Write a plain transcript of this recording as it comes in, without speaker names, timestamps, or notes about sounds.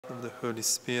of the Holy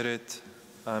Spirit.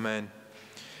 Amen.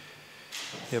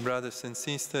 Dear brothers and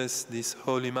sisters, this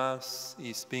Holy Mass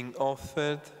is being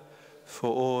offered for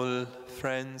all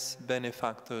friends,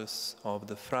 benefactors of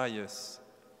the friars.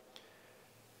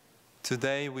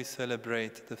 Today we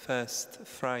celebrate the first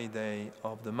Friday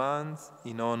of the month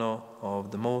in honor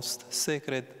of the most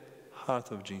sacred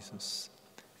heart of Jesus.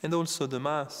 And also the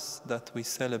Mass that we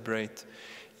celebrate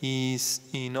is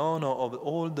in honor of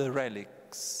all the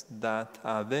relics that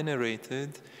are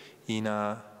venerated in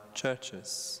our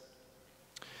churches.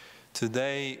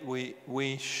 Today we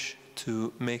wish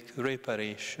to make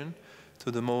reparation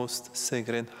to the most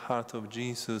sacred heart of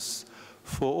Jesus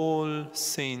for all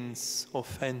sins,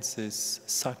 offenses,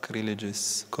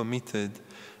 sacrileges committed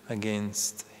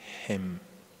against him.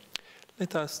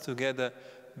 Let us together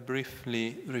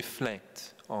briefly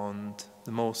reflect on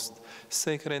the most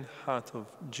sacred heart of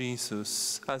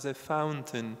Jesus as a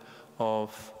fountain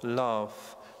of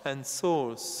love and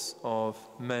source of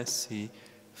mercy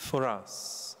for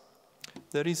us.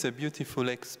 There is a beautiful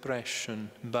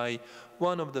expression by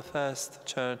one of the first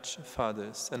church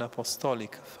fathers, an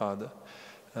apostolic father,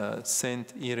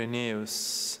 Saint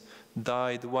Irenaeus,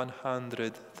 died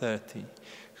 130,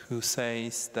 who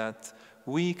says that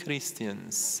we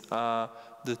Christians are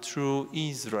the true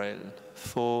Israel,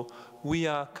 for we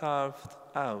are carved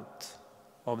out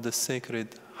of the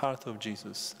sacred heart of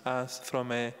Jesus as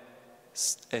from a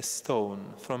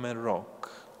stone, from a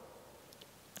rock.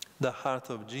 The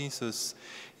heart of Jesus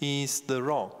is the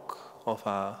rock of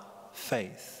our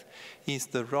faith, is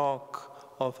the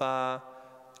rock of our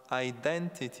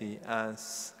identity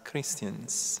as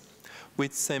Christians.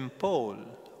 With St. Paul,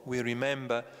 we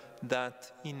remember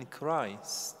that in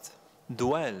Christ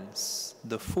dwells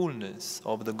the fullness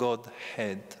of the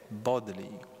Godhead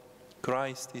bodily.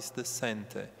 Christ is the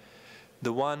center,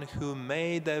 the one who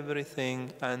made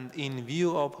everything and in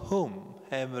view of whom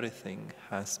everything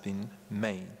has been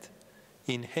made.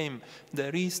 In him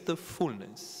there is the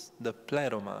fullness, the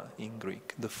pleroma in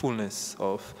Greek, the fullness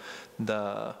of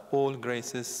the all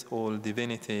graces, all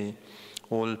divinity,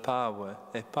 all power,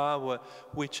 a power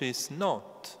which is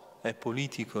not a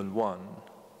political one.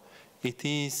 It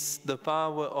is the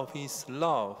power of his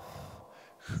love,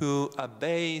 who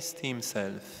abased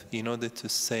himself in order to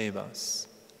save us.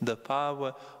 The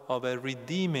power of a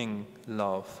redeeming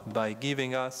love by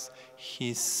giving us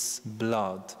his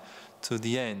blood to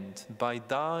the end, by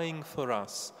dying for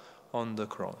us on the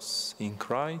cross. In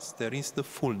Christ there is the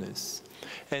fullness,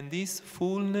 and this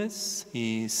fullness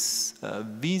is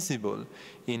visible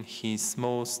in his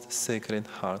most sacred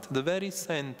heart. The very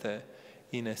center,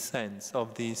 in a sense,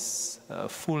 of this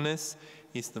fullness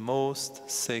is the most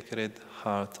sacred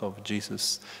heart of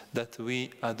Jesus that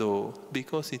we adore,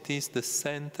 because it is the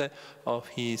center of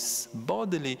his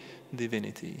bodily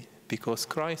divinity, because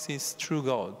Christ is true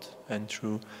God and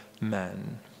true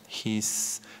man.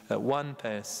 He's one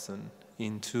person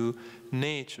in two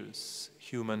natures,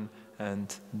 human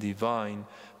and divine.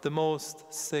 The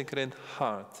most sacred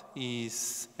heart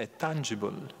is a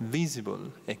tangible,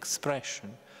 visible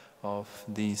expression of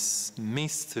this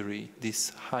mystery, this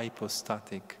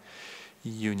hypostatic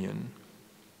union.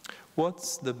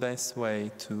 What's the best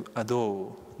way to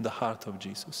adore the heart of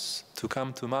Jesus? To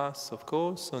come to Mass, of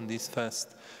course, on this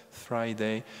first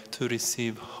Friday, to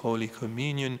receive Holy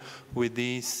Communion with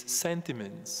these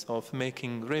sentiments of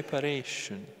making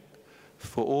reparation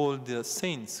for all the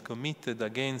sins committed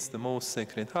against the most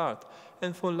sacred heart,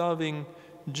 and for loving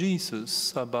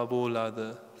Jesus above all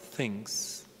other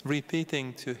things,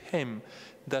 repeating to him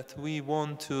that we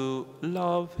want to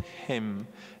love him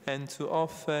and to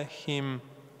offer him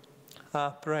our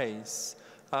praise,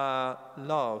 our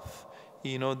love,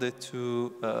 in order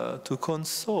to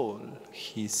console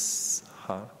his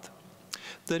heart.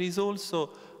 There is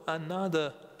also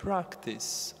another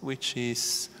practice which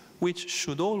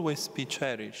should always be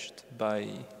cherished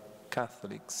by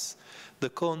Catholics, the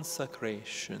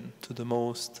consecration to the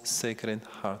most sacred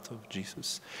heart of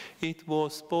Jesus. It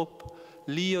was Pope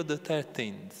Leo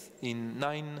XIII in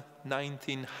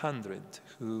 1900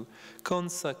 who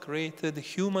consecrated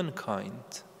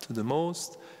humankind to the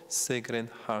most sacred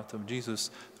heart of Jesus,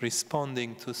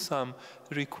 responding to some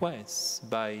requests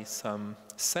by some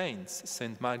saints,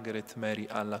 Saint Margaret Mary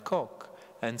Alacoque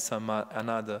and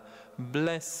another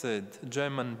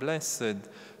German blessed,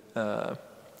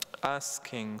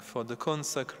 asking for the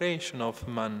consecration of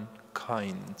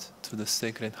mankind to the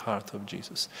sacred heart of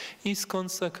Jesus. Is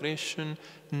consecration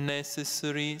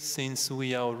necessary since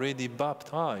we are already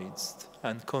baptized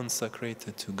and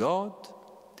consecrated to God?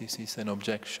 This is an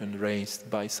objection raised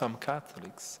by some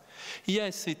Catholics.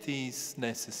 Yes, it is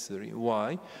necessary.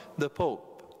 Why? The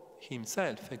Pope,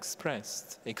 himself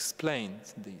explained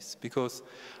this, because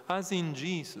as in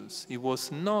Jesus, it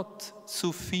was not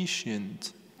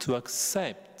sufficient to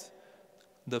accept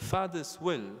the Father's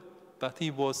will, but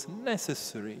it was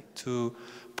necessary to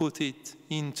put it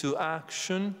into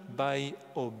action by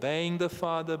obeying the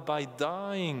Father, by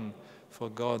dying for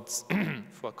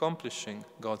for accomplishing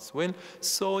God's will.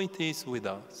 So it is with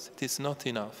us. It is not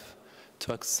enough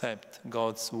to accept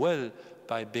God's will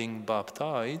by being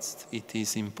baptized. It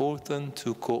is important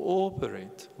to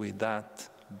cooperate with that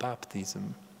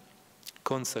baptism.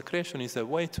 Consecration is a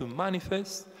way to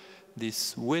manifest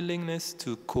this willingness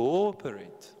to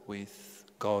cooperate with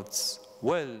God's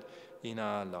will in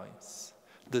our lives.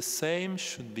 The same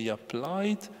should be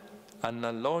applied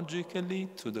analogically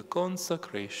to the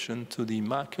consecration to the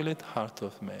Immaculate Heart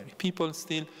of Mary. People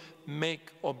still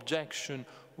make objection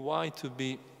why to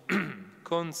be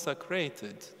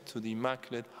consecrated to the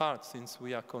Immaculate Heart, since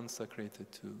we are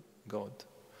consecrated to God.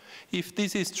 If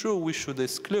this is true, we should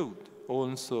exclude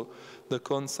also the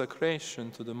consecration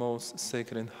to the most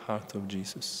Sacred Heart of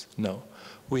Jesus. No,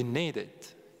 we need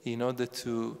it in order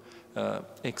to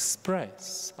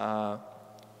express our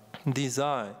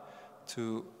desire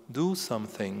to do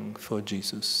something for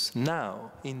Jesus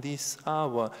now, in this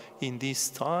hour, in this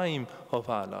time of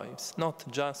our lives, not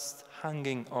just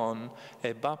hanging on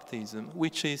a baptism,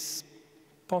 which is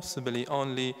possibly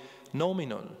only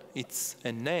nominal. It's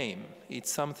a name. It's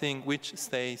something which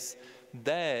stays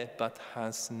there but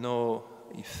has no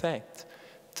effect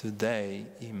today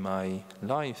in my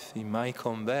life, in my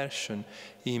conversion,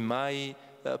 in my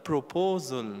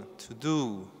proposal to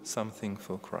do something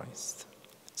for Christ.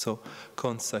 So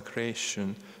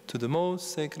consecration to the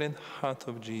most Sacred Heart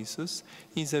of Jesus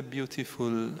is a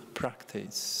beautiful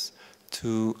practice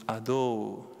to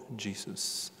adore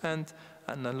Jesus. And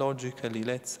analogically,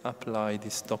 let's apply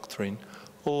this doctrine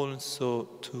also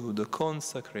to the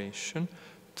consecration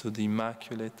to the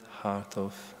Immaculate Heart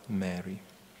of Mary.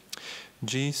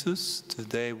 Jesus,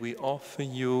 today we offer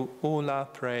you all our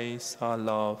praise, our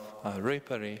love, our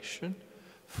reparation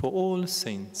for all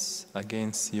sins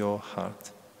against your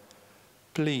heart.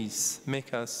 Please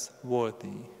make us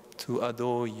worthy to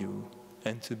adore you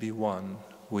and to be one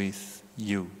with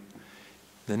you. In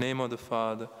the name of the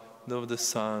Father, and of the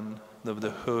Son, and of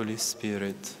the Holy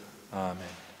Spirit. Amen.